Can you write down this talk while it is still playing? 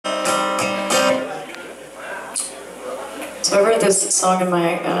So I wrote this song in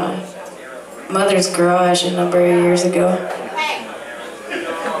my mother's garage a number of years ago.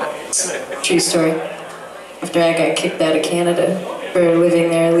 True story. After I got kicked out of Canada for living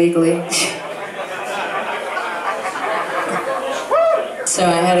there illegally. So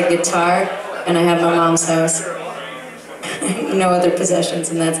I had a guitar and I had my mom's house. No other possessions,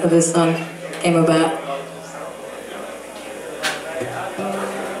 and that's how this song came about.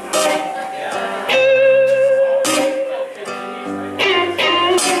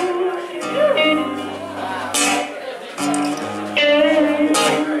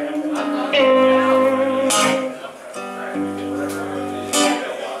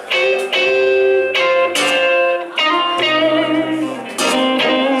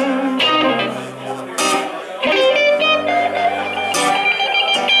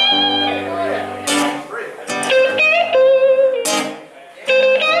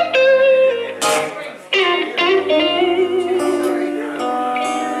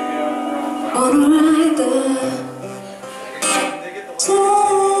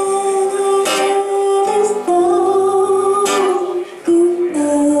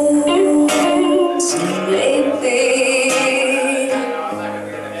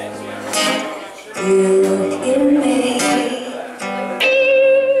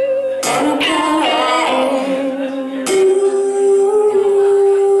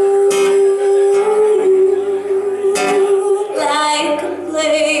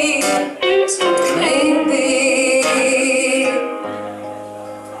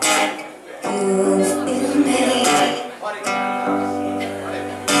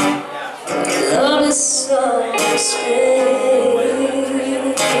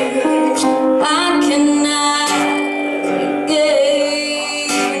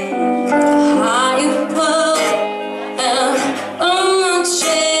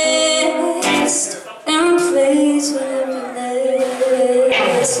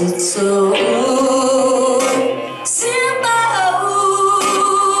 It's so simple.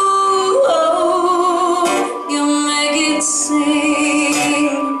 You make it sing.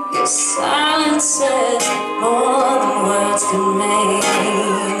 Your silence says more than words can mean.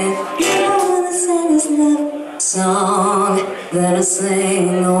 You're the saddest love song that I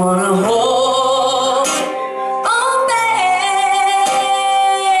sing on a whole.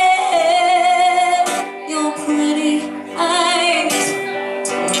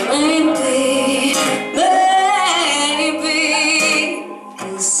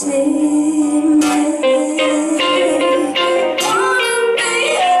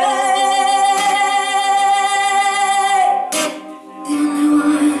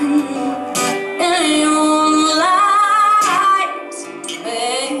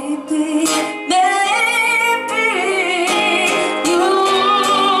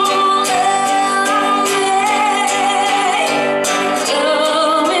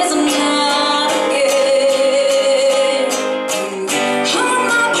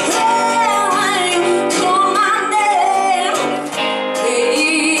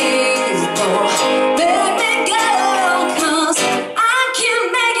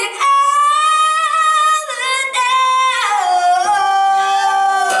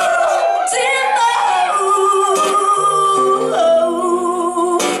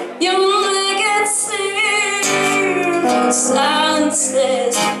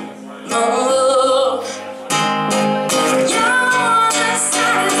 Silences, no.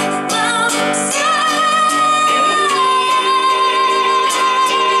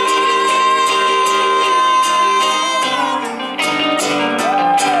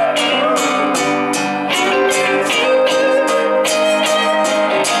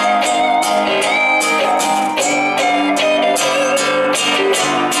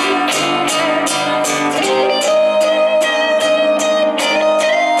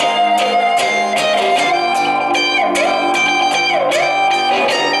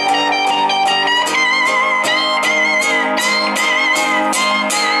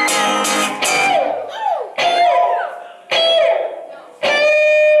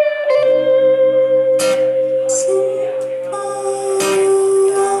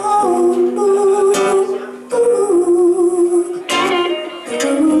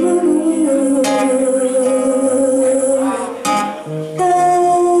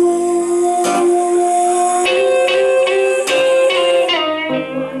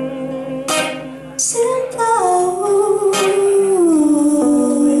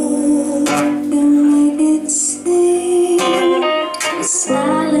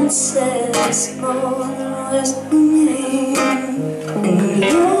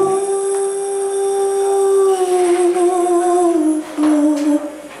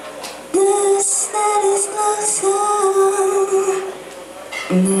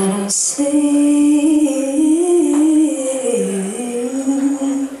 that I've seen.